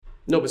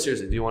No, but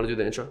seriously, do you want to do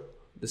the intro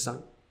this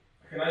time?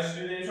 Can I just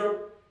do the intro?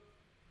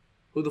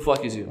 Who the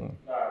fuck is you?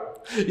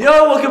 Yo,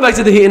 welcome back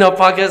to the Heating Up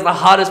Podcast, the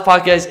hottest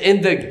podcast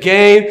in the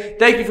game.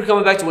 Thank you for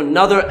coming back to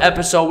another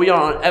episode. We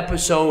are on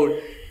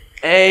episode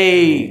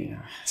 8.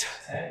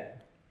 10.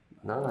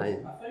 9. I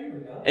thought you were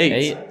 9.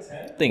 8.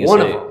 I think it's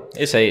One of 8. them.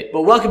 It's 8.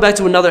 But welcome back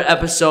to another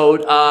episode.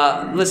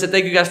 Listen,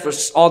 thank you guys for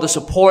all the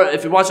support.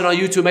 If you're watching on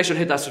YouTube, make sure to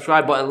hit that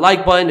subscribe button,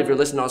 like button. If you're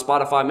listening on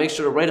Spotify, make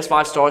sure to rate us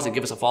 5 stars and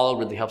give us a follow. It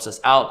really helps us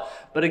out.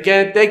 But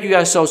again, thank you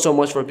guys so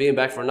much for being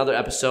back for another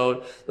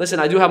episode. Listen,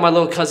 I do have my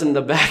little cousin in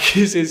the back.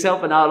 He's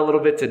helping out a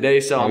little bit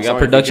today. So We got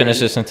production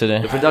assistant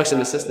today. The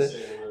production assistant.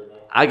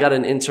 I got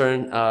an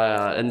intern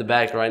in the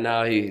back right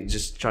now. He's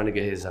just trying to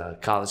get his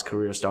college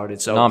career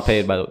started. So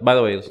Non-paid, by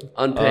the way.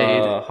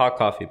 Unpaid. Hot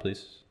coffee,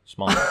 please.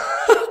 Small.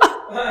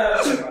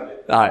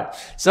 All right.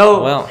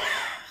 So, Well,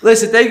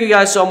 listen, thank you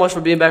guys so much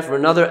for being back for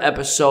another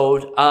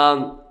episode.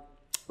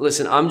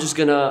 Listen, I'm just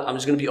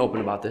gonna be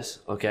open about this,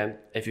 okay?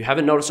 If you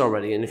haven't noticed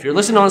already, and if you're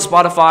listening on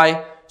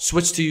Spotify,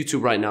 switch to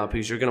YouTube right now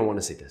because you're gonna want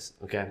to see this,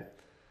 okay?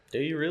 do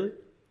you really?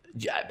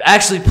 Yeah,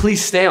 actually,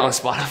 please stay on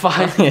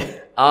Spotify.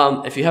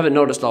 If you haven't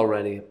noticed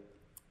already,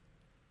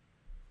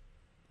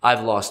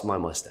 I've lost my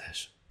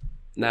mustache.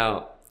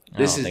 Now, I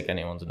don't think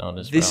anyone's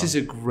noticed. This bro. is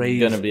a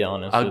grave, I'm gonna be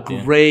honest with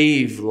you.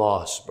 grave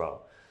loss, bro.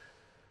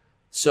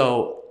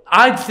 So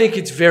I think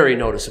it's very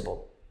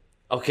noticeable.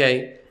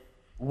 Okay,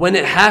 when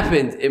it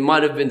happened, it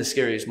might have been the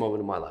scariest moment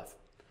of my life.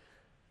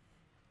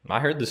 I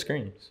heard the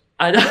screams.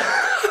 I know.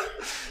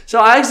 So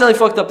I accidentally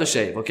fucked up the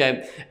shave.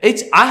 Okay,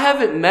 I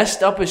haven't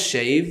messed up a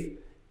shave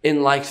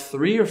in like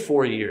 3 or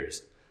 4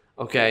 years.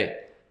 Okay,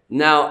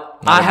 now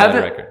I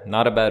haven't.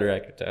 Not a bad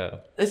record to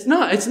have. It's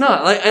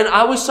not like, and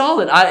I was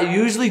solid. I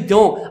usually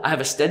don't. I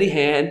have a steady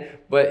hand,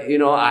 but you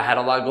know, I had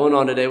a lot going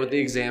on today with the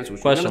exams.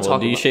 Which Question: we're gonna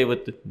talk Do you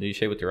about.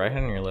 shave with your right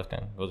hand or your left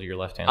hand? Was it your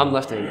left hand? I'm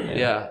left-handed.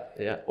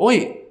 Yeah.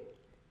 Wait.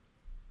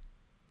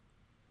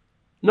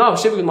 No, I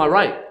was shaving with my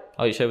right.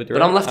 Oh, you shave with your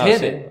But right? I'm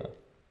left-handed.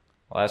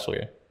 Well, that's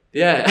weird.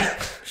 Yeah,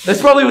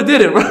 that's probably what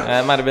did it, bro.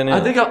 That might have been it.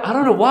 I think I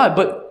don't know why,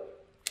 but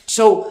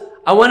so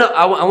I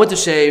went to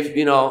shave.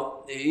 You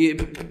know,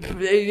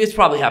 it's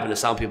probably happened to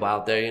some people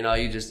out there. You know,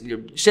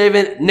 you're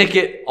shaving, nick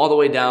it all the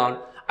way down.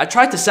 I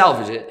tried to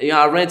salvage it. You know,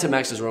 I ran to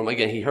Max's room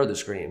again. He heard the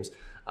screams.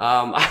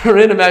 I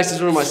ran to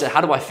Max's room. I said, "How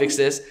do I fix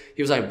this?"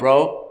 He was like,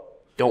 "Bro,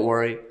 don't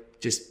worry.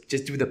 Just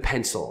do the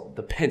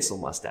pencil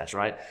mustache,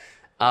 right?"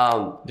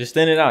 Just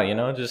thin it out, you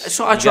know.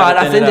 So I tried.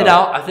 I thinned it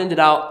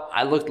out.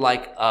 I looked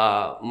like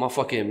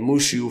motherfucking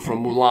Mushu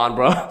from Mulan,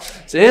 bro.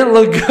 So it didn't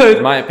look good.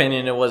 In my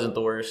opinion, it wasn't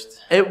the worst.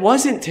 It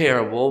wasn't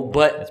terrible,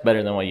 but It's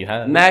better than what you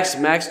had.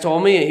 Max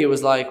told me, and he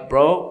was like,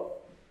 "Bro,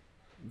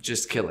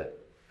 just kill it."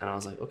 And I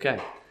was like, "Okay."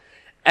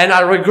 And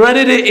I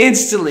regretted it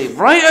instantly,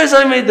 right as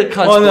I made the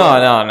cut. Oh no!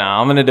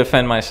 I'm gonna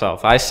defend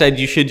myself. I said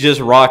you should just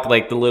rock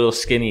like the little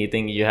skinny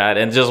thing you had,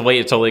 and just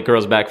wait until it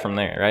grows back from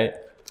there, right?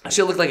 I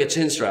should look like a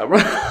chin strap, bro.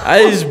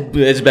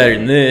 It's better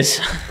than this.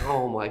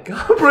 Oh my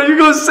god, bro! You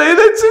gonna say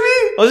that to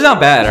me? Well, it's not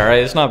bad, all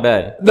right. It's not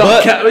bad. No,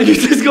 But you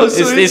just gonna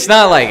say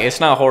it's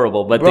not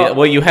horrible. But Bro.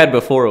 what you had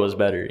before was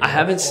better. I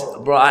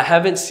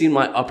haven't seen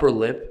my upper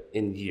lip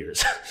in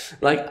years.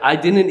 Like I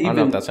didn't even. I don't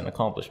know if that's an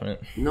accomplishment.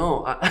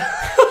 No,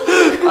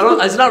 I don't.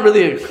 It's not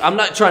really. I'm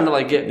not trying to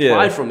like get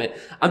pride from it.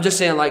 I'm just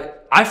saying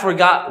like I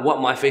forgot what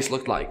my face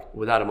looked like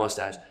without a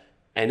mustache,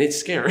 and it's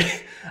scary.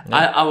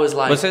 Yeah. I was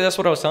like, but say that's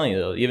what I was telling you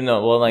though. Even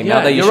though,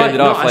 now that you shaved it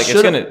off, like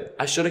it's gonna.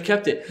 I should have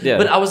kept it. Yeah.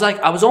 But I was like,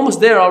 I was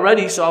almost there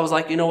already, so I was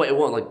like, you know what? It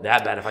won't look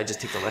that bad if I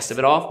just take the rest of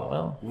it off.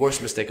 Well,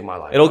 worst mistake of my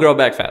life. It'll grow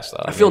back fast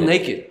though. I feel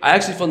naked. I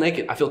actually feel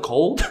naked. I feel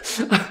cold.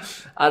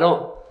 I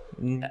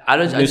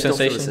just don't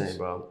feel the same,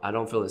 bro. I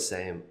don't feel the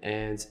same.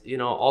 And you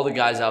know, all the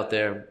guys out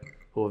there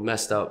who have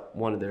messed up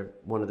one of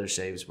their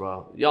shaves,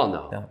 bro. Y'all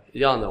know.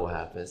 Yeah. Y'all know what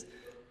happens.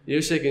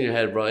 You're shaking your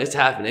head, bro. It's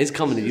happening. It's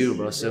coming to you,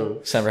 bro, soon.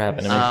 It's never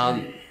happened to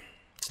me.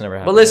 It's never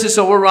happened. But listen,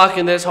 so we're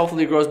rocking this.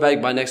 Hopefully it grows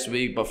back by next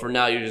week. But for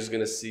now, you're just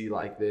going to see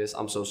like this.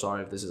 I'm so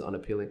sorry if this is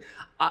unappealing.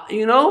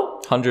 You know?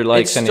 100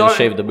 likes and you'll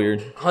shave the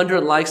beard.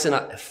 100 likes and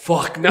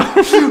fuck no.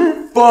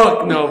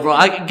 Fuck no,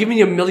 bro. Give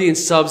me 1 million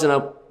subs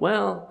and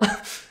well,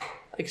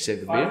 I can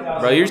shave the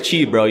beard. Bro, you're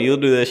cheap, bro. You'll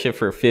do that shit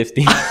for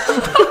 50.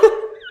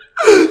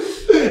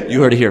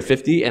 You heard it here,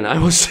 50, and I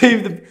will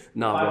save the...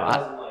 No,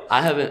 bro.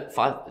 I haven't...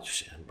 5...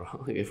 Shit,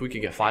 bro. If we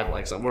could get 5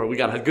 likes somewhere, we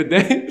got a good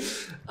day.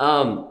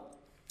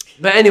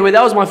 But anyway,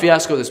 that was my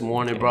fiasco this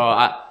morning,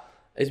 bro.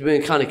 It's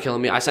been kind of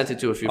killing me. I sent it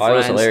to a few friends. It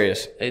was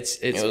hilarious. It's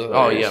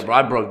hilarious. Yeah, bro.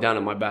 I broke down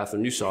in my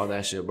bathroom. You saw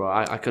that shit, bro.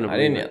 I couldn't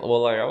believe it.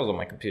 Well, like I was on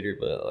my computer,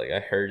 but like I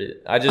heard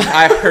it. I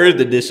heard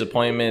the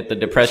disappointment, the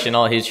depression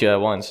all hit you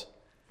at once.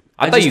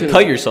 I thought you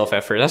cut yourself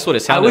at first. That's what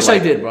it sounded like. I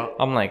wish I did, bro.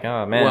 I'm like,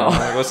 oh man,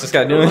 like, what's this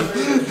guy doing?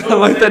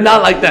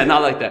 Not like that.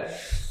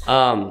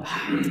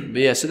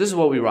 But yeah, so this is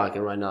what we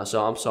rocking right now.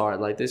 So I'm sorry,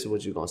 like this is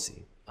what you're gonna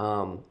see.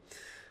 But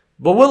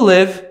we'll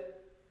live.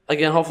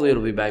 Again, hopefully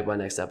it'll be back by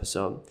next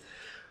episode.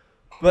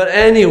 But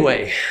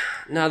anyway,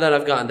 now that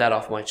I've gotten that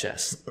off my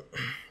chest,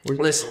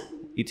 listen.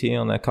 ETA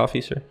on that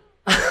coffee, sir?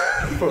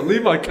 Bro,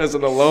 leave my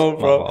cousin alone,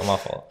 bro. My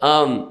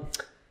fault.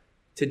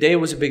 Today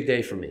was a big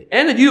day for me.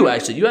 And you,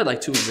 actually. You had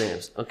like 2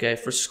 exams, okay,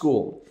 for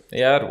school.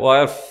 Yeah, I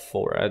had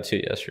 4. I had 2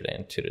 yesterday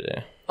and 2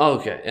 today. Oh,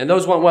 okay. And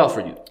those went well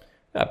for you?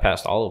 I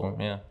passed all of them,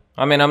 yeah.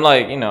 I mean, I'm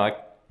like, I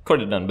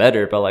could have done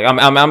better, but like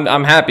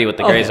I'm happy with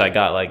the grades I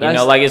got. Like,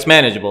 like it's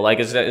manageable. Like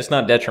it's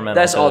not detrimental.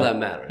 That's all that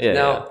matters. Yeah,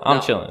 now,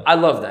 I'm chilling. I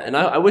love that. And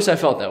I wish I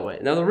felt that way.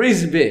 Now, the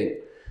reason being,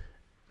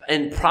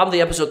 and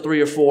probably episode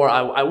 3 or 4,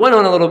 I went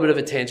on a little bit of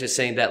a tangent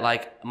saying that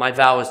like my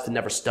vow is to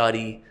never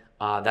study,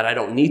 that I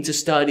don't need to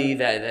study,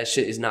 that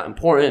shit is not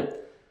important.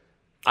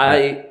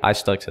 I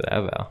stuck to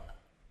that vow.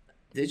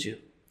 Did you?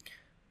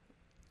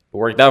 It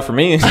worked out for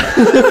me.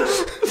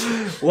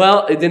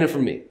 Well, it didn't for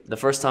me. The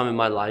first time in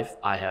my life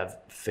I have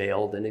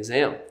failed an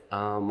exam.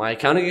 My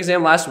accounting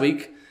exam last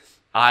week,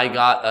 I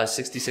got a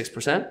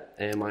 66%,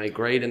 and my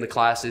grade in the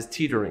class is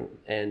teetering,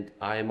 and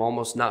I am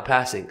almost not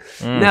passing.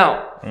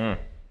 Now,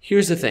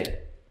 here's the thing.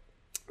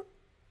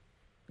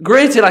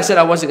 Granted, I said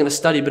I wasn't going to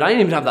study, but I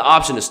didn't even have the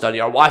option to study.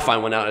 Our Wi-Fi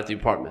went out at the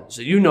apartment,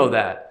 so you know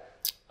that.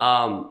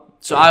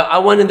 So I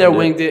went in there,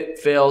 winged it,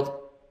 failed.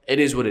 It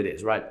is what it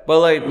is, right? But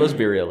like, let's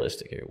be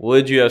realistic here.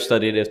 Would you have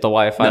studied if the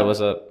Wi-Fi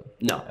was up?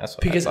 No, that's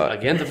what because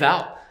again, the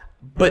vow.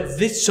 But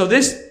this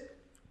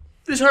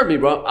hurt me,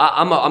 bro.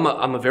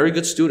 I'm a very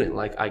good student.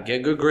 Like, I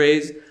get good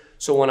grades.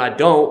 So when I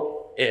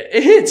don't,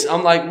 it hits.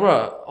 I'm like,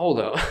 bro, hold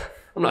up.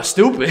 I'm not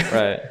stupid.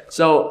 Right.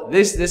 So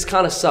this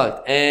kind of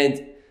sucked.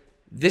 And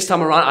this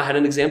time around, I had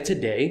an exam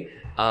today.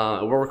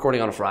 We're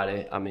recording on a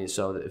Friday. I mean,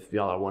 so if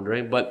y'all are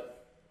wondering,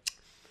 but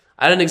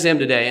I had an exam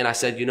today, and I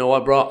said, you know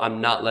what, bro?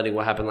 I'm not letting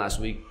what happened last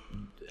week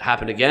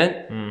happen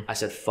again. I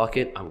said, fuck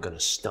it. I'm gonna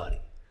study.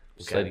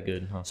 Okay? Study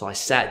good, huh? So I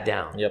sat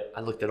down. Yep.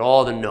 I looked at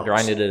all the notes.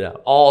 Grinded it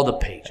out. All the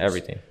pages.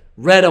 Everything.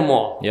 Read them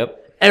all.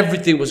 Yep.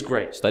 Everything was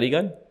great. Study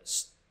good?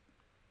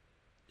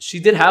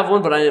 She did have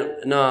one, but I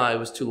didn't. No, it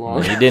was too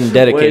long. You didn't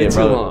dedicate it,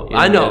 bro. Too long.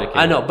 I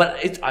know.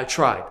 But I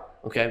tried.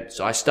 Okay.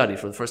 So I studied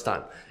for the first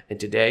time. And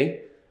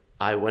today,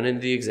 I went into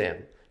the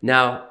exam.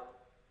 Now,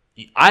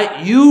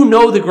 you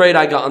know the grade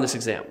I got on this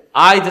exam.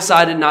 I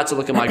decided not to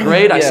look at my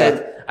grade. I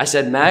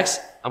said, Max,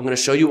 I'm going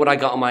to show you what I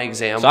got on my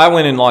exam. So I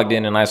went and logged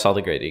in, and I saw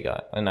the grade you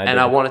got. And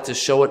I wanted to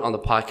show it on the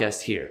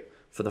podcast here.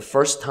 For the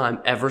first time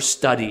ever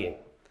studying,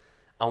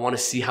 I want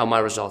to see how my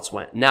results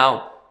went.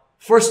 Now,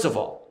 first of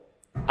all,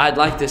 I'd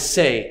like to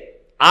say,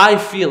 I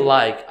feel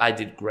like I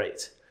did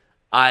great.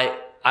 I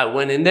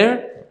went in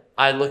there.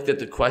 I looked at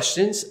the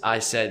questions. I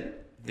said,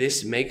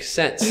 this makes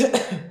sense.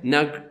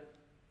 Now,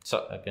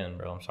 so again,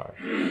 bro, I'm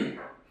sorry.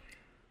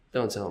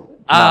 Don't tell me.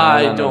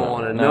 I don't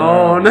want to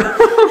know.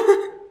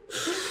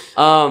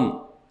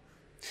 No.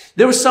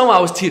 There was some I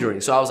was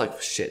teetering, so I was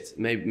like, shit,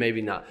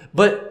 maybe not.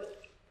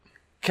 But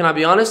can I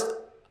be honest?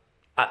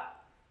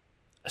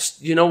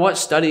 You know what?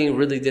 Studying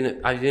really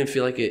I didn't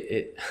feel like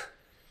it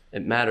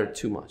mattered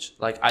too much.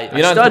 Like I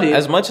studied.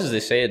 As much as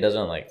they say it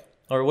doesn't like,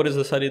 or what is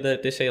the study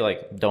that they say,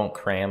 like, don't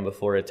cram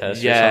before a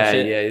test or some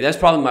shit? Yeah, that's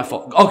probably my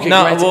fault. Okay,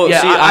 no, granted, well, see,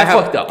 I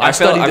fucked up.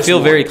 I feel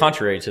very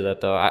contrary to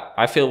that, though.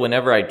 I feel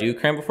whenever I do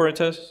cram before a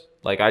test,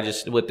 like, I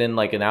just, within,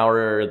 like, an hour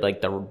or,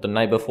 like, the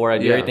night before I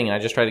do everything, and I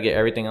just try to get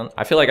everything on.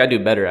 I feel like I do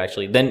better,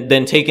 actually,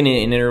 than taking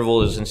it in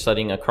intervals and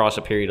studying across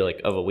a period,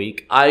 of a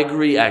week. I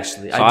agree,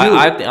 actually. So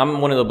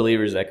I'm one of the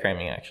believers that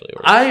cramming actually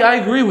works. I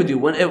agree with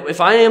you.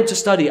 If I am to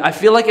study, I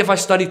feel like if I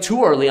study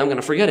too early, I'm going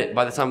to forget it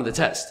by the time of the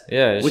test.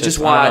 Yeah. Which is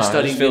why I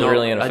study. It feels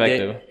really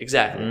ineffective.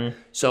 Exactly. Mm-hmm.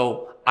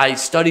 So I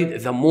studied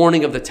the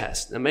morning of the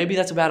test. Now, maybe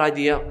that's a bad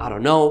idea. I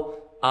don't know.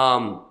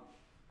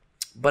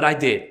 But I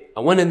did. I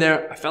went in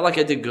there. I felt like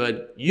I did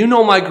good. You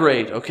know my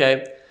grade,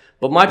 okay?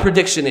 But my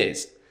prediction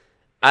is,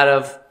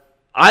 I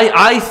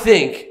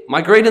think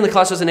my grade in the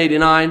class was an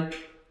 89.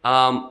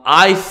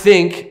 I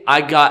think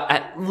I got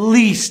at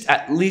least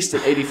an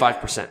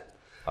 85%.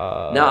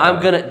 Now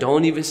I'm gonna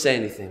don't even say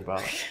anything, bro.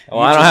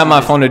 Well, I don't have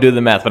my phone to do the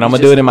math, but I'm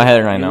gonna do it in my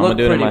head right now. I'm gonna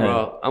do it in my head.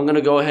 Bro. I'm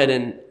gonna go ahead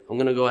and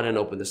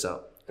open this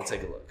up and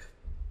take a look.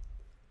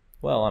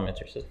 Well, I'm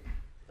interested.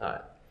 All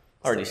right.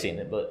 Already seen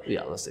it, but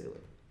yeah, let's take a look.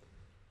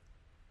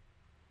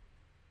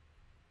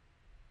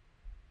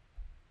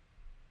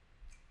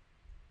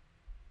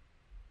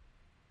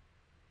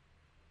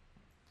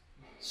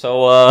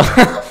 So,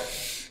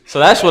 so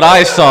that's what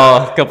I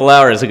saw a couple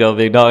hours ago,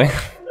 big dog.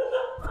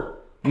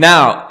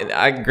 Now,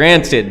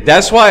 granted,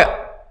 that's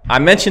why I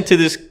mentioned to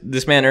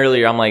this man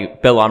earlier. I'm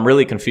like, Bello, I'm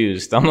really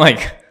confused. I'm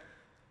like,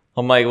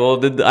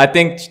 well, I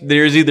think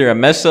there's either a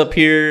mess up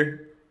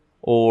here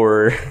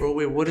or. Bro,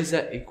 wait, what does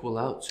that equal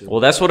out to?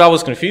 Well, that's what I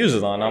was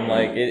confused on. I'm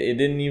like, it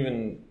didn't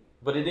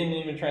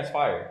even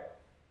transpire.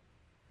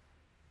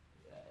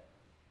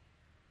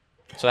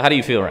 So how do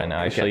you feel right now,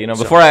 actually?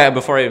 Okay,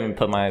 before I even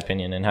put my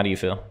opinion in, how do you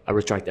feel? I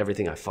retract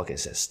everything I fucking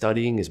said.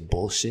 Studying is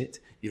bullshit.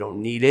 You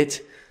don't need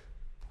it.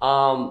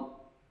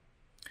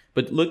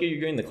 But look at your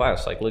grade in the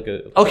class. Like, look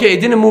at. Okay,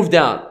 it didn't move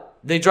down.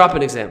 They drop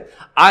an exam.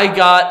 I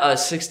got a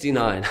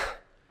 69.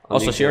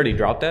 Also, she already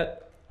dropped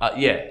that?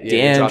 Yeah.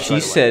 Damn, she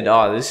said,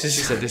 "Oh, this is."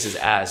 She said, "This is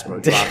ass, bro.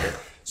 Drop it."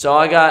 So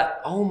I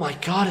got, oh my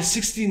god, a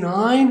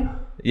 69.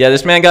 Yeah,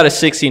 this man got a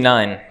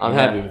 69. I'm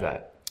happy with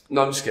that.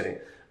 No, I'm just kidding.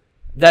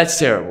 That's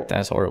terrible.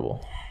 That's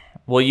horrible.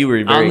 Well, you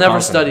were very I'll never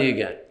confident. study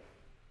again.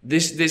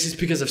 This is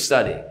because of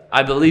studying.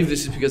 I believe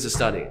this is because of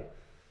studying.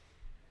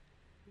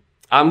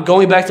 I'm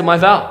going back to my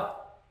vow.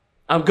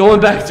 I'm going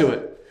back to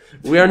it.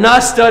 We are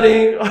not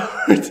studying.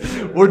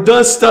 We're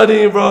done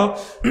studying,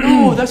 bro.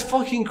 No, that's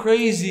fucking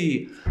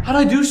crazy. How'd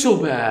I do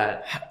so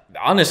bad?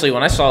 Honestly,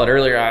 when I saw it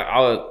earlier,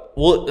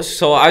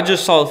 I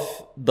just saw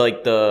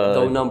like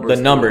the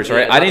numbers,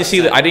 right?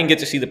 Yeah, I didn't get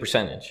to see the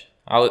percentage.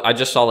 I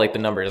just saw like the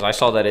numbers. I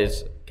saw that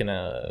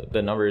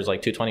the number is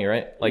like 220,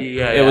 right? Like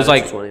it was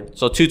like 220.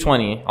 So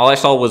 220. All I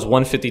saw was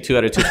 152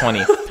 out of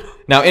 220.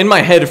 Now in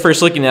my head,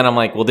 first looking at it, I'm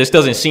like, well, this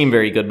doesn't seem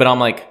very good. But I'm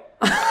like,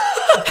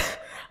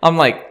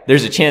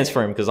 there's a chance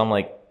for him because I'm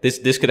like,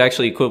 this could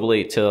actually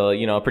equivalent to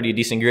a pretty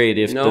decent grade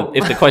if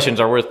the questions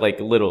are worth like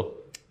little.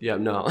 Yeah,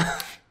 no.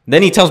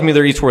 Then he tells me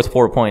they're each worth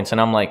 4 points, and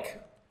I'm like,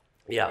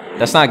 yeah,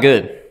 that's not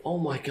good. Oh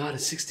my god,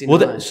 it's 69. Well,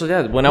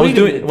 when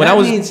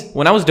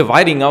I was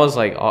dividing, I was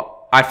like,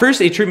 at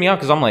first it tripped me out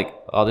because I'm like,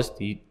 oh,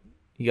 you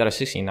got a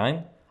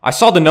 69. I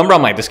saw the number,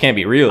 I'm like, this can't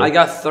be real. I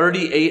got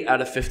 38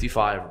 out of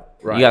 55.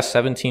 Right. You got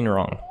 17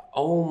 wrong.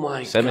 Oh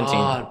my 17.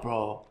 god,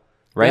 bro.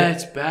 Right?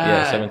 That's bad.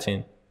 Yeah,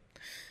 17.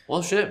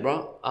 Well, shit,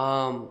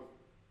 bro.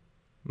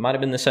 Might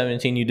have been the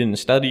 17 you didn't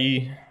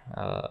study.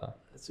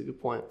 That's a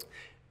good point.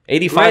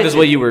 85 is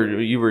what you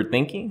were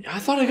thinking? I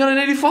thought I got an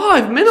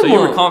 85 minimum. So you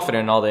were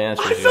confident in all the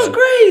answers. I felt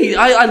great.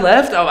 I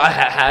left. I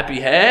had a happy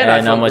head.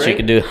 I not much you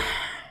could do.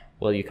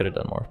 Well, you could have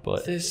done more,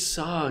 but this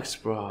sucks,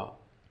 bro.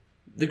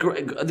 The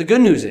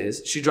good news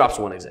is she drops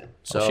one exam.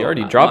 So she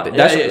already dropped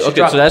it. So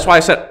that's why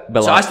I said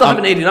Bello. So I still have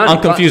an 89.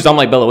 I'm confused. I'm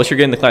like, Bello, what's your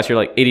grade in the class? You're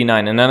like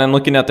 89, and then I'm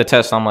looking at the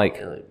test. I'm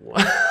like,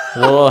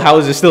 well, how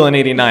is it still an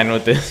 89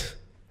 with this?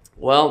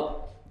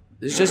 Well,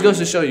 this just goes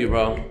to show you,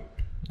 bro.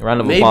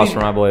 Round of applause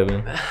for my boy,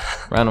 man.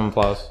 Round of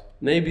applause.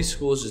 Maybe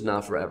school is just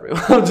not for everyone.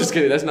 I'm just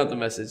kidding. That's not the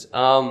message.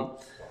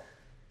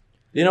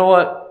 You know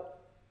what?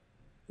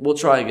 We'll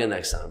try again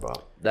next time, bro.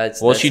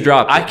 That's she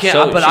dropped it. I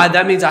can't.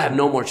 That means I have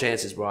no more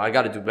chances, bro. I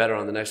got to do better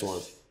on the next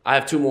one. I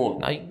have 2 more.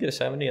 Now you can get a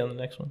 70 on the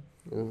next one.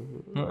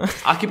 Mm-hmm.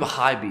 I'll keep a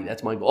high beat.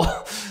 That's my goal.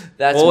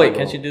 That's my goal.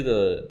 Can't you do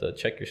the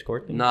check your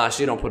score thing? Nah,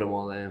 she don't put them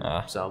all in.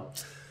 So,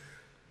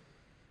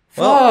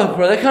 fuck,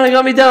 bro. That kind of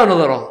got me down a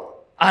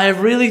little. I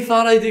really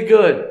thought I did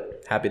good.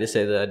 Happy to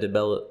say that I did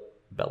Bello.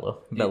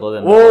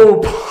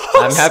 Whoa!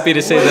 I'm happy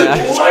to say that I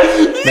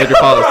major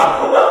pause.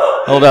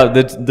 Hold up,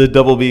 the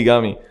double B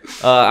got me.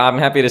 I'm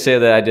happy to say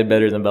that I did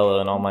better than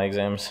Bello in all my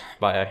exams.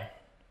 By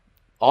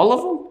all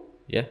of them?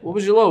 Yeah. What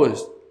was your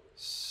lowest?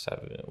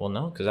 7. Well,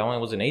 no, because that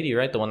one was an 80,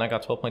 right? The one I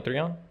got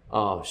 12.3 on.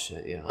 Oh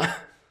shit! Yeah.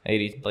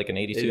 80, like an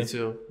 82.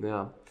 82. Yeah.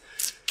 All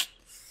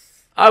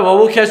right. Well,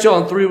 we'll catch you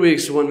all in 3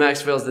 weeks when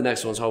Max fails the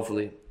next ones.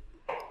 Hopefully.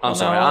 I'm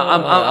sorry.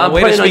 I'm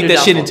way to praying on speak your that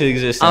downfall. shit into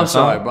existence. I'm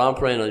sorry, bro. I'm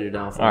praying on your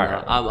downfall. All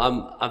right.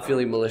 I'm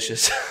feeling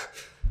malicious.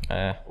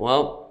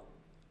 Well,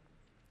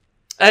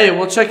 hey,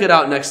 we'll check it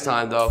out next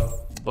time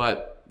though.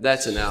 But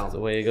that's it now. That's the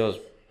way it goes.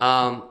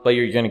 But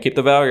you're gonna keep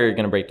the vow or you're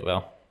gonna break the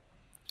vow?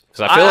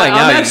 Because I feel like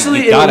now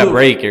you gotta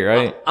break it,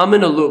 right? I'm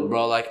in a loop,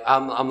 bro. Like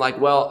I'm like,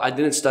 well, I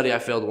didn't study. I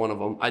failed one of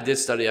them. I did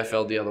study. I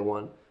failed the other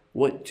one.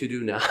 What to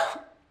do now?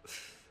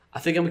 I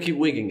think I'm gonna keep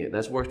winging it.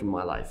 That's worked in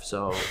my life.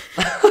 So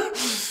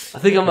I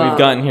think we've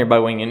gotten here by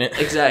winging it.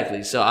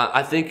 Exactly. So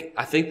I think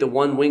the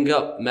one wing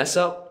up mess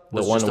up.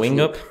 The one wing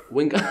up.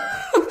 Wing up.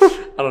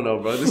 I don't know,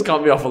 bro. This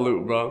caught me off a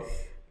loop, bro.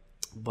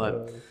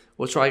 But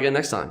we'll try again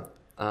next time.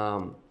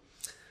 But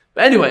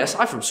anyway,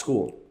 aside from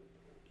school,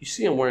 you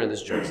see I'm wearing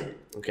this jersey.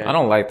 Okay. I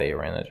don't like that you're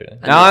wearing that jersey.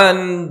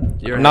 I'm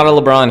not a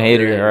LeBron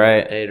hater, all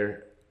right?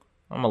 Hater.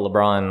 I'm a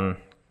LeBron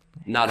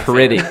not a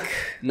critic.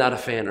 Not a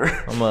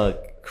fanner. I'm a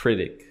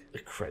critic. A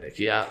critic,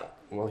 yeah.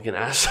 I'm like an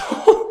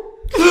asshole.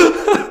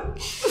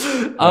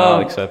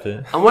 I'll accept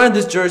it. I'm wearing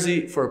this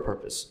jersey for a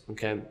purpose,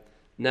 okay?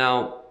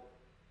 Now,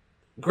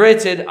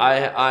 granted,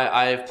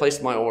 I've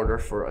placed my order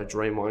for a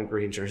Draymond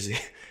Green jersey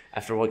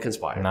after what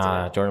conspired.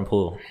 Nah, Jordan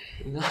Poole.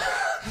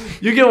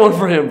 You get one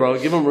for him, bro.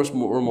 Give him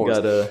remorse.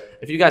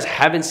 If you guys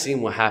haven't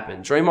seen what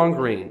happened, Draymond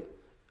Green,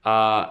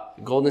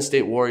 Golden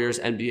State Warriors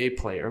NBA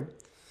player,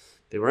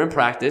 they were in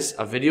practice.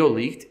 A video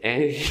leaked,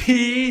 and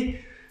he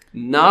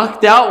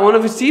knocked out one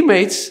of his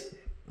teammates.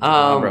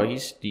 Bro,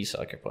 he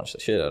sucker punched the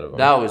shit out of him.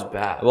 That was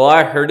bad. Well,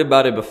 I heard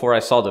about it before I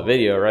saw the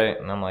video, right?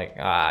 And I'm like,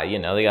 they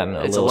got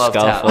a little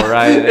scuffle, tap.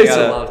 right? They It's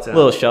got a love tap.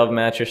 little shove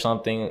match or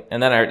something.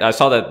 And then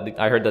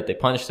I heard that they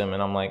punched him,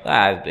 and I'm like,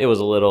 it was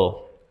a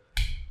little.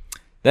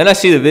 Then I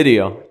see the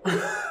video.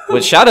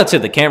 But shout out to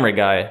the camera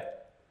guy,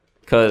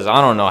 because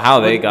I don't know how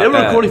they got that. They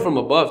were recording from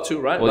above too,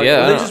 right? Well,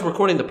 Were they just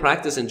recording the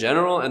practice in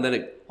general, and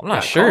then I'm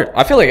not sure. Caught?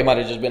 I feel like it might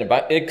have just been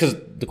about it because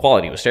the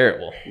quality was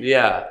terrible.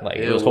 Yeah,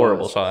 it was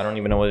horrible. So I don't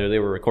even know whether they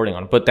were recording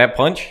on it. But that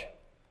punch,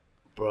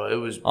 bro, it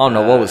was. I don't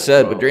know what was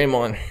said, but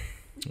Draymond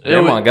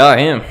got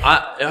him.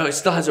 It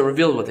still hasn't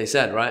revealed what they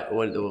said, right?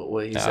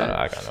 What he said.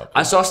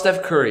 I saw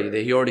Steph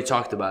Curry. He already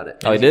talked about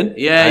it. Oh, he did?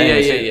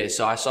 Yeah.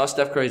 So I saw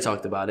Steph Curry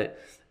talked about it,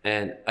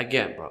 And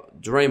again, bro,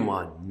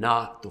 Draymond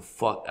knocked the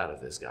fuck out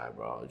of this guy,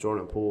 bro.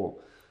 Jordan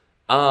Poole.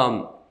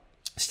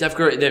 Steph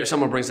Curry,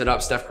 someone brings it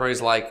up. Steph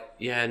Curry's like,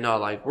 yeah, no,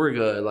 like, we're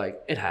good. Like,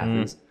 it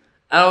happens.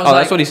 And I was like,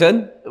 that's what he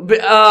said?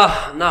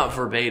 Not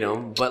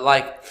verbatim, but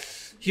like,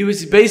 he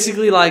was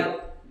basically like,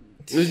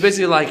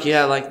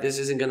 yeah, like, this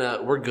isn't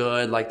gonna, we're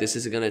good. Like, this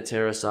isn't gonna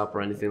tear us up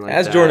or anything like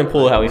that. Ask Jordan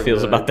Poole like, how he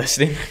feels about that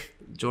statement.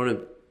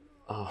 Jordan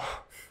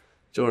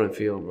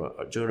Field,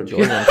 bro. Jordan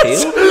Field.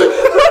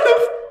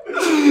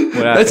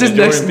 That's his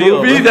next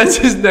movie. That's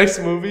his next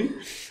movie.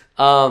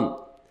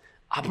 Bro,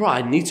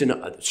 I need to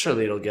know.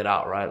 Surely it'll get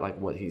out, right? Like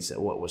what he said,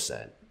 what was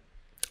said.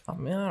 I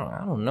mean,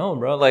 I don't know,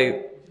 bro.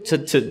 Like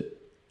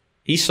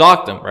he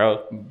socked him,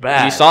 bro.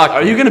 Bad. He socked him.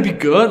 Are you gonna be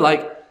good?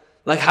 Like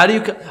how do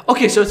you?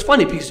 Okay, so it's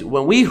funny because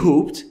when we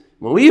hooped,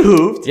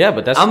 yeah,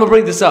 but I'm gonna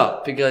bring this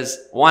up because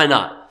why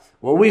not?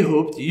 When we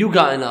hooped, you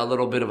got in a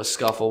little bit of a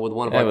scuffle with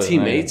one of our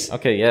teammates.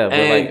 Okay,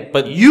 yeah,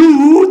 but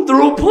you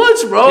threw a punch,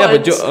 bro. Yeah,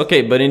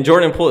 but in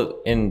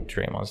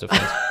Draymond's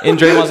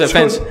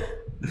defense,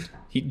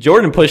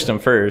 Jordan pushed him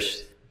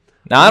first.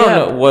 Now I don't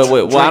know what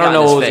I don't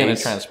know what was going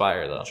to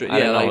transpire though. I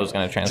don't know what was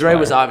going to transpire. Dre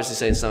was obviously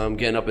saying something,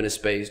 getting up in his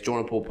space.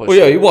 Jordan Poole pushed. Well,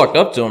 yeah, he walked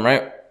up to him,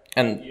 right?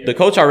 And the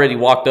coach already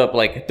walked up.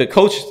 Like the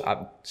coach,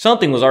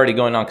 something was already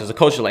going on because the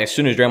coach, like as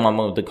soon as Draymond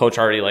moved, the coach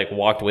already like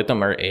walked with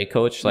him, or a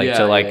coach, like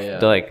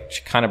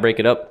to kind of break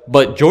it up.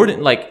 But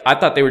Jordan, like I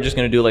thought they were just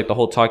gonna do like the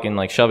whole talking,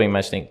 like shoving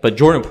match thing. But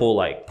Jordan Poole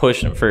like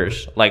pushed him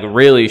first, like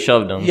really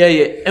shoved him. Yeah.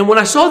 And when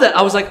I saw that,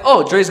 I was like,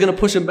 oh, Dre's gonna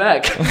push him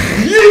back.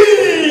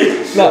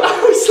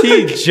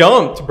 He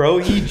jumped, bro.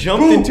 He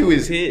jumped into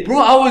his head. Bro,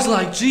 I was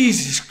like,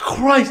 Jesus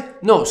Christ.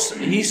 No,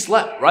 he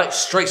slept, right?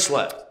 Straight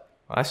slept.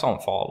 I saw him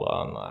fall,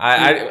 but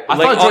I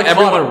thought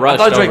everyone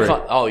rushed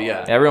over. Oh,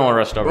 yeah. Everyone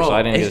rushed over, bro, so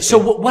I didn't get So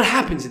what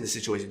happens in this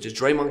situation? Does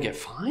Draymond get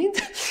fined?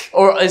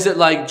 Or is it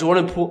like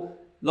Jordan Poole?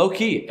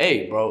 Low-key,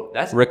 hey, bro,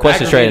 that's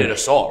aggravated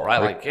assault,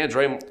 right? Like, can't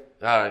Draymond,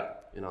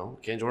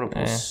 can't Jordan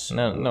Poole?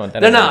 No.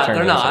 They're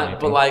not.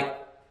 But like,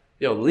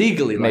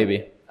 legally, like,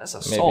 maybe. That's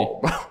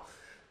assault, bro.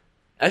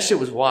 That shit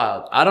was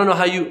wild. I don't know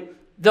how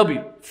they'll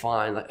be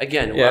fine. Like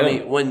again, I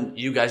mean, when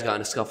you guys got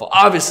in a scuffle,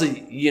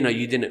 obviously, you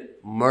didn't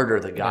murder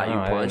the guy you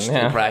punched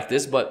in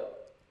practice,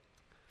 but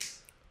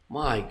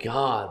my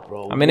God,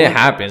 bro. I mean, it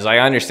happens. Like,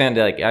 I understand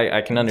that. Like,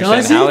 I can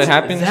understand how it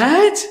happens.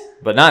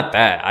 But not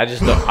that. I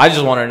just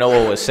want to know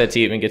what was said to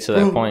even get to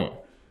that point.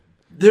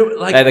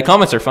 The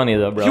comments are funny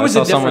though, bro. He was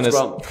a difference,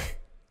 bro.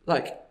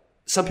 Like,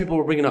 some people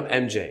were bringing up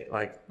MJ,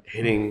 like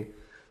hitting.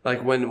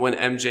 Like when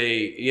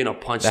MJ,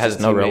 punched that has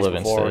his no teammates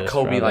relevance before, to this,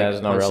 Kobe bro. like has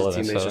no punched relevance,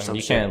 his teammates or something.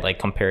 You can't like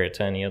compare it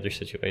to any other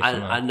situation.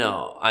 I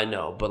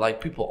know, but like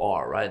people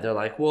are right. They're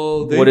like,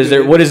 well, what is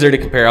there to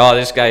compare? Oh,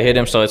 this guy hit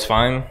him, so it's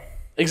fine.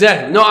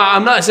 Exactly. No,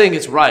 I'm not saying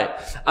it's right.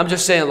 I'm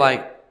just saying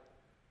like,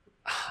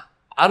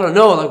 I don't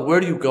know. Like, where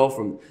do you go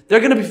from? They're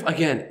gonna be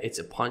again. It's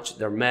a punch.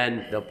 They're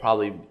men.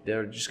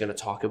 They're just gonna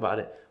talk about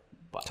it.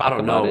 But I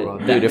don't know, bro.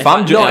 Dude, if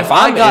I'm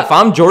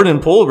Jordan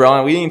Poole,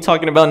 bro, we ain't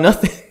talking about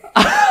nothing.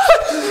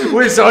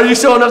 Wait, so are you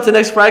showing up to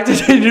next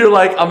practice and you're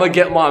like, I'm gonna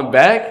get mine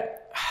back?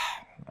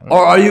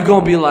 Or are you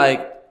gonna be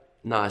like,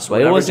 nah, it's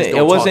whatever.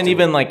 It wasn't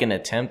even like an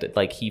attempt at,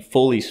 like, he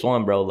fully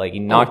swung, bro. Like, he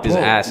knocked his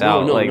ass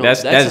out.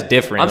 That's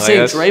different. I'm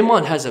saying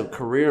Draymond has a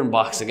career in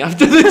boxing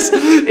after this.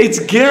 It's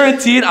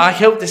guaranteed. I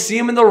hope to see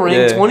him in the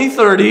ring.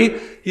 2030,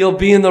 he'll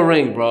be in the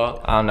ring, bro.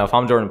 I don't know. If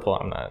I'm Jordan Poole,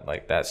 I'm not.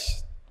 Like,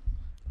 that's...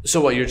 So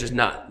what? You're just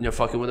not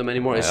fucking with him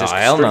anymore. It's just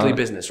strictly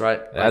business,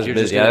 right? That's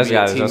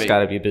that's got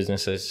to be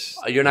businesses.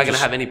 You're not gonna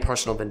have any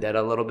personal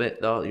vendetta a little bit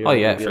though.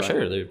 For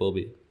sure there will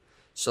be.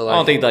 So like, I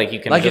don't think like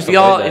you can. Like if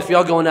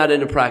y'all going out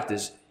into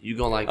practice, you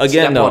gonna like again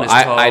step though. on his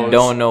toes. I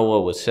don't know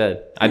what was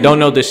said. I don't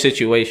know the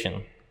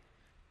situation.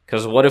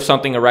 Because what if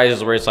something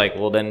arises where it's like,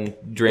 well then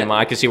Draymond,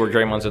 I can see where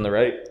Draymond's in the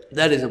right.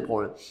 That is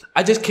important.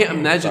 I just can't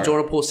imagine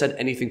Jordan Poole said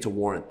anything to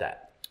warrant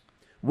that.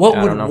 What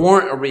would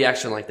warrant a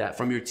reaction like that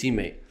from your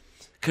teammate?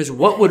 Because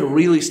what would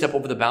really step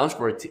over the bounds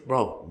for a team?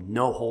 Bro,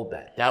 no hold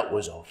that. That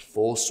was a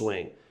full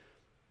swing.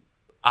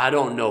 I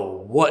don't know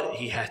what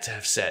he had to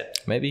have said.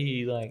 Maybe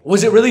he like...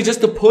 Was it really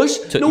just a push?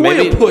 No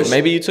way a push.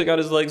 Maybe you took out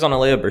his legs on a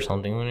layup or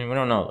something. We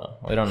don't know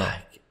though. We don't know.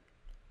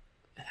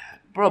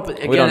 Bro,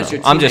 but again, it's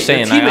your teammate. I'm just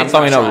saying. I'm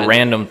talking about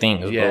random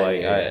things.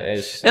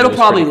 It'll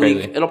probably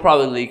leak. It'll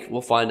probably leak.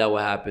 We'll find out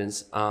what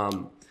happens.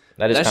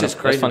 That's just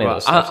crazy, bro.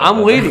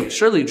 I'm waiting.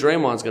 Surely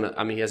Draymond's going to...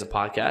 I mean, he has a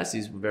podcast.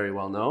 He's very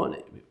well known.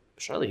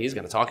 Surely he's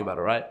going to talk about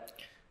it, right?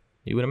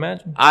 You would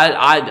imagine.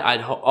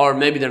 Or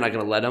maybe they're not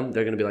going to let him.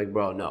 They're going to be like,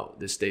 bro, no,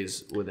 this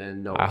stays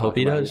within. No, I hope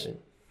he does.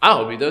 Anything. I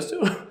hope he does too.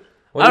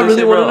 I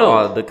really want to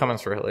know. The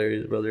comments were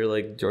hilarious, bro. They're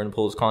like Jordan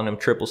Poole's calling him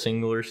triple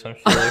single or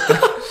something like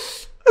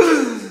that.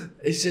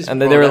 It's just,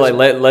 and then they were like,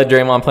 let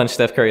Draymond punch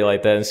Steph Curry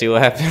like that and see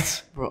what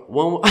happens. Bro,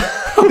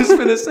 I was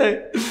gonna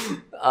say,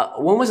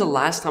 when was the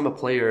last time a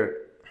player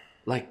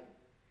like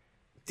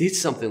did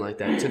something like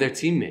that to their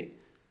teammate?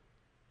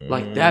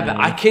 Like that,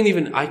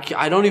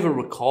 I don't even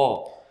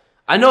recall.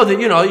 I know that,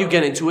 you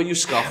get into it, you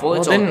scuffle,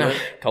 it's all good.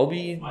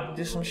 Kobe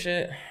did some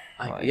shit.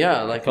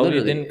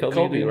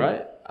 Kobe,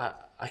 right?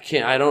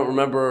 I don't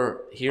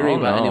remember hearing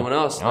about anyone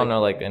else. I don't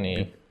know like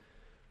any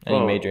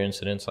major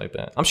incidents like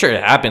that. I'm sure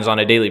it happens on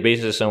a daily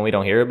basis and we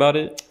don't hear about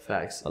it.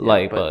 Facts.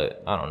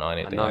 But I don't know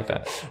anything like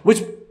that.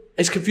 Which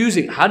is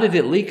confusing. How did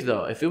it leak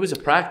though? If it was a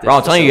practice. Bro,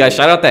 I'm telling you guys,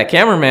 shout out that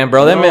cameraman,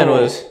 bro. That man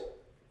was.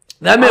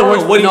 That man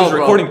was what he was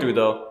recording through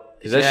though.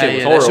 Because that shit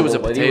was horrible. That shit was a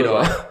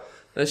potato.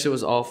 That shit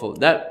was awful.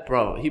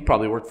 He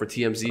probably worked for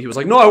TMZ. He was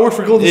like, no, I work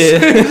for Golden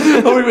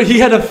State. He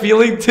had a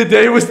feeling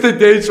today was the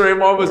day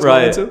Draymond was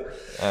going to.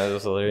 That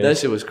was hilarious. That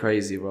shit was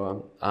crazy,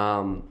 bro.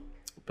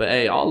 But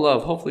hey, all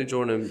love. Hopefully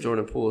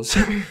Jordan Poole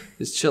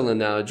is chilling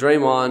now.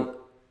 Draymond,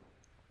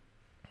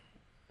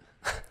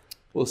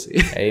 we'll see.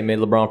 Hey, he made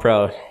LeBron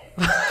proud.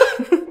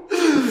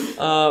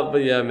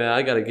 But yeah, man,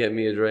 I gotta get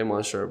me a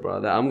Draymond shirt,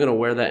 bro. I'm gonna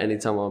wear that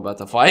anytime I'm about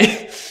to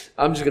fight.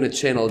 I'm just gonna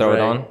channel Throw Dre.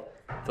 it on.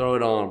 Throw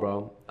it on,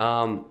 bro.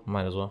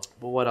 Might as well.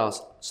 But what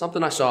else?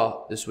 Something I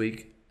saw this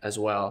week as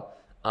well.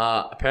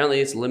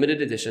 Apparently, it's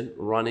limited edition,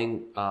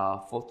 running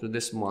full through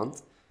this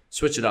month.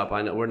 Switch it up.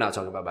 I know we're not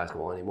talking about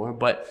basketball anymore,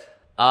 but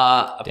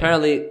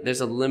apparently there's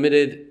a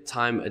limited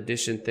time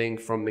edition thing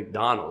from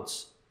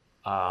McDonald's.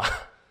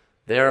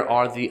 There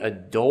are the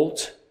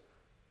adult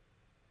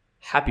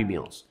Happy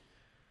Meals.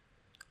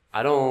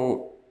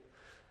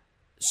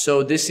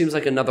 So this seems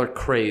like another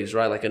craze,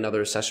 right? Like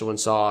another Szechuan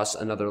sauce,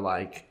 another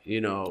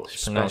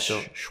special.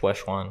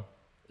 Szechuan.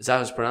 Is that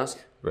how it's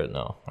pronounced? But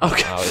no.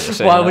 Okay.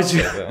 Why would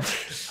you?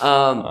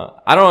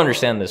 I don't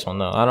understand this one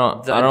though. I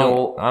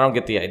don't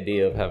get the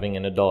idea of having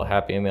an adult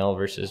Happy Meal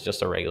versus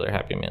just a regular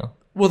Happy Meal.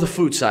 Well, the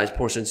food size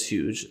portion's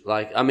huge.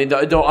 Like, I mean, the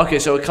adult. Okay,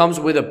 so it comes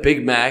with a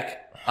Big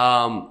Mac,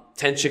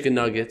 10 chicken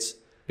nuggets,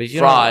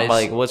 fries.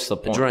 Like, what's the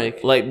point? Drink.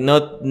 Like,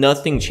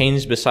 nothing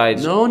changed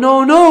besides.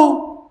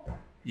 No.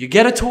 You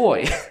get a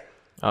toy.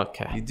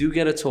 Okay. You do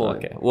get a toy.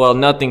 Okay. Well,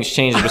 nothing's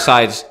changed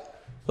besides.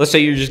 Let's say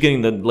you're just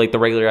getting the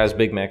regular ass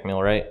Big Mac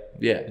meal, right?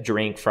 Yeah.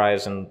 Drink,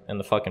 fries, and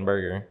the fucking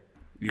burger.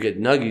 You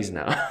get nuggies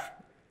now.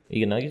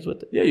 You get nuggies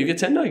with it? Yeah, you get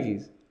 10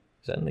 nuggies. Is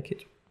that in the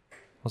kids?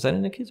 Was that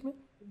in the kids meal?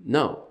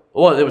 No.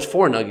 Well, there was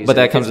 4 nuggies. But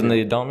that comes in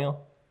the adult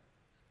meal?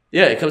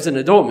 Yeah, it comes in an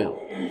adult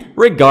meal.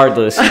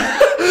 Regardless.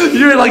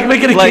 You're like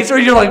making a case where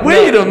you're like,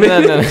 wait a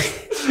minute. No.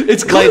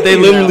 It's like they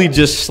literally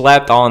just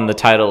slapped on the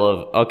title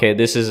of, okay,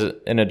 this is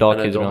an adult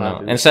kids meal now.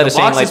 Instead of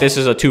saying like this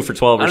is a 2 for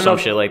 $12 or some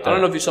shit like that. I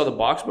don't know if you saw the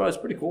box, bro. It's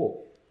pretty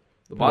cool.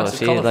 The box is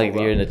colorful, like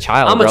bro. You're a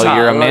child, I'm bro. a child.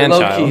 You're a man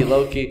child.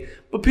 Low key.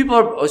 But people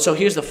are. So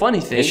here's the funny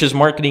thing. It's just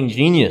marketing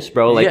genius,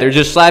 bro. Like they're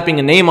just slapping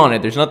a name on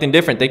it. There's nothing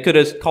different. They could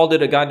have called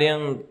it a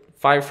goddamn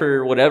 5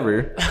 for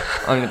whatever.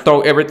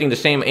 Throw everything the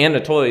same and a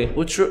toy.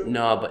 Well, true.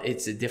 No, but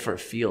it's a different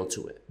feel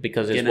to it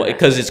because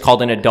it's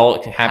called an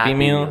adult Happy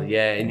Meal.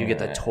 Yeah, and you get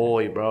the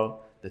toy, bro.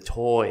 The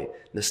toy,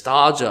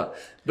 nostalgia.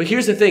 But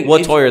here's the thing.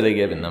 What toy are they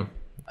giving them?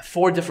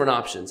 4 different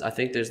options. I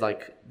think there's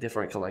like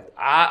different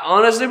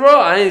honestly, bro,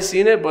 I ain't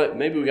seen it, but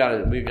maybe we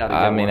gotta.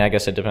 I mean, I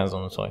guess it depends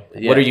on the toy.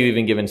 Yeah. What are you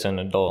even giving to an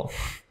adult?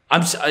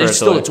 It's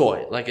still a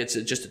toy. Like it's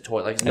just a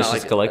toy. Like it's not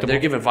like collectible. They're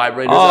giving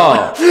vibrators.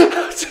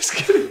 Oh, just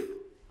kidding.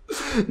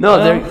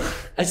 No,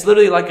 it's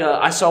literally like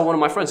I saw one of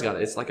my friends got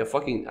it. It's like a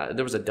fucking.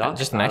 There was a duck.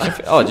 Just an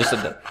action. Just a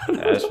duck.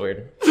 That's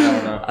weird.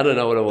 I don't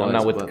know what it was. I'm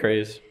not with the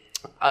craze.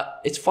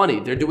 It's funny.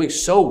 They're doing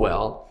so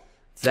well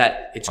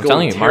that it's going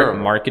telling you,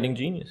 terrible. Marketing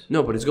genius.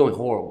 No, but it's going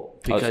horrible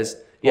because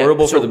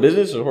horrible for the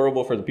business or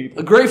horrible for the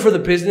people. Great for the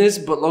business,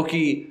 but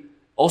low-key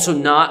also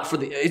not for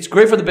the. It's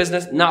great for the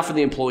business, not for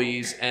the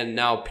employees, and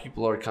now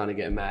people are kind of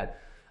getting mad.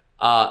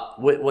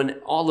 When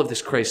all of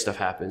this crazy stuff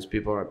happens,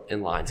 people are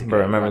in line to. Bro,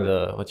 remember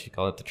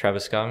the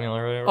Travis Scott meal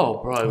or whatever?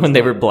 Oh, bro, when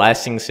they were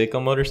blasting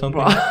sicko mode or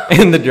something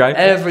in the drive.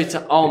 Every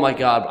time. Oh my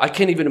god, I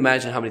can't even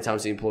imagine how many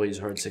times the employees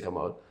heard sicko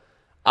mode.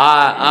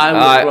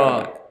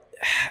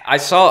 I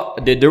saw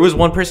there was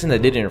one person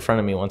that did it in front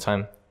of me one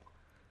time.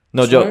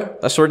 No joke.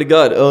 I swear to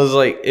God,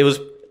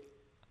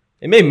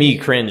 it made me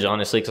cringe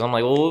honestly because I'm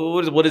like,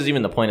 well, what is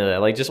even the point of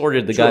that? Like, just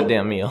order the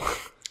goddamn meal.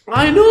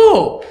 I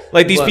know.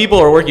 Like these people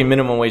are working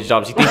minimum wage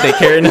jobs. You think they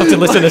care enough to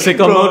listen to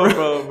sicko mode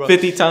bro.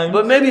 50 times?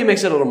 But maybe it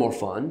makes it a little more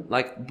fun.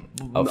 Like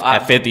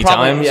at 50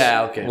 times.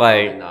 Yeah. Okay.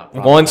 Like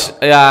probably once.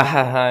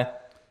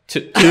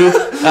 Two.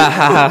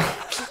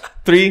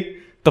 3.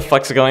 The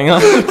fuck's going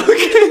on?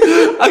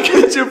 I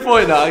get your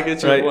point now. I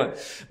get your point.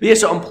 But yeah,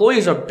 so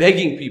employees are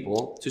begging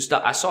people to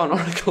stop. I saw an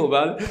article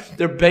about it.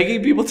 They're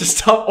begging people to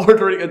stop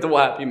ordering adult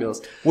Happy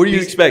Meals. What do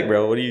you expect,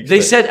 bro? What do you expect?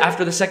 They said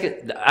after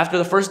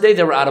the first day,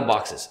 they were out of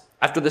boxes.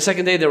 After the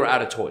second day, they were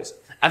out of toys.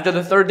 After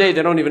the third day,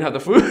 they don't even have the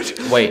food.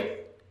 Wait.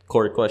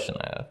 Core question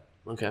I have.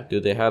 Okay. Do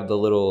they have the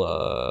little,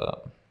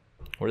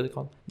 what are they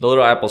called? The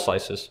little apple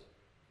slices.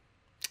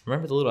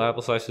 Remember the little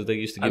apple slices they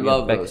used to give you? I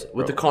love those.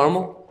 With the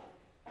caramel?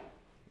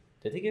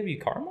 Did they give you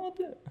caramel with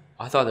it?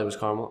 I thought there was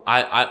caramel.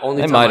 I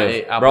only might have.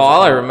 ate apples. Bro,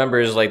 all I remember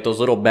is like those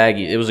little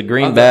baggies. It was a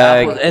green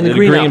bag and the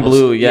green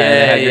blue.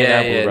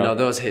 Yeah. No,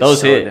 those hit.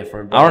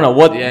 Different, bro. I don't know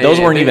what. Those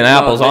weren't even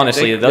apples,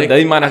 honestly.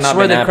 They might have not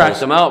been apples. I swear they cracked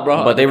them out,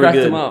 bro. But they were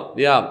good.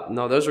 Yeah,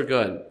 no, those were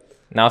good.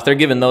 Now, if they're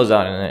giving those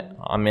out,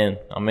 I'm in.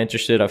 I'm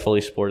interested. I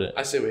fully support it.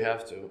 I say we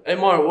have to. Hey,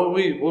 Mar, what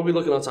we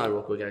looking on time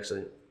real quick,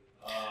 actually?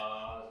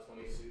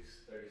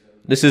 26:30.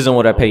 This isn't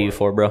what I pay you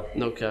for, bro.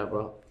 No cap,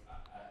 bro.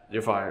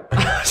 You're fired.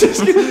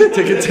 Just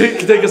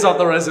take us off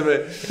the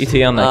resume.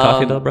 ETA on that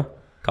coffee, though, bro?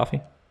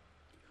 Coffee?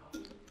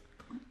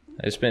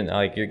 It's been,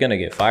 like, you're going to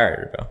get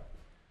fired, bro.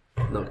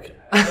 No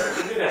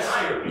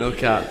cap. No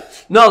cap.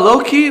 No,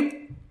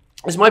 low-key,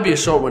 this might be a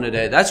short one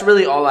today. That's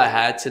really all I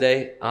had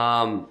today.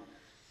 Yeah,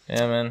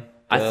 man.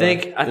 I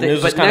think,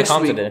 news was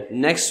but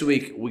next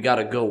week we got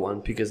a good one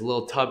because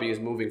Lil Tubby is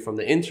moving from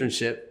the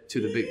internship to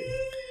the big.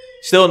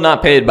 Still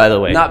not paid, by the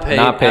way. Not paid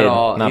at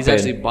all. He's paid.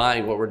 actually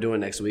buying what we're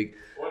doing next week.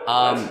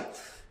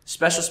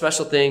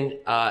 Special thing.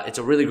 It's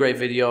a really great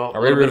video.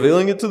 Are we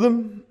revealing it to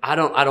them? I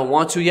don't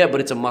want to yet, but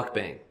it's a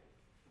mukbang.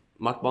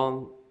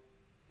 Mukbang.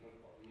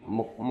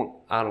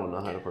 I don't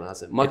know how to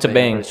pronounce it. Mukbang, It's a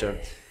bang. I'm pretty sure.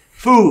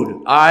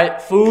 Food, all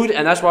right, food,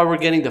 and that's why we're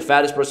getting the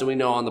fattest person we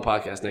know on the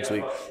podcast next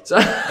week.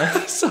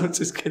 So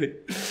just kidding.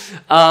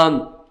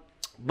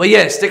 But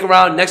yeah, stick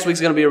around. Next week's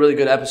gonna be a really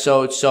good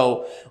episode.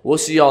 So we'll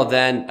see y'all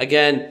then.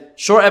 Again,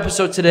 short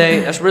episode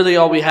today. That's really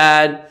all we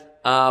had.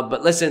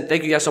 But listen,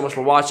 thank you guys so much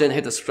for watching.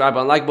 Hit the subscribe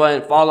button, like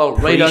button, follow,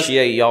 rate us.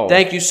 Appreciate y'all.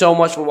 Thank you so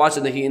much for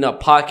watching the Heating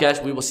Up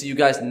podcast. We will see you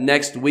guys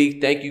next week.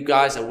 Thank you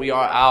guys, and we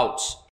are out.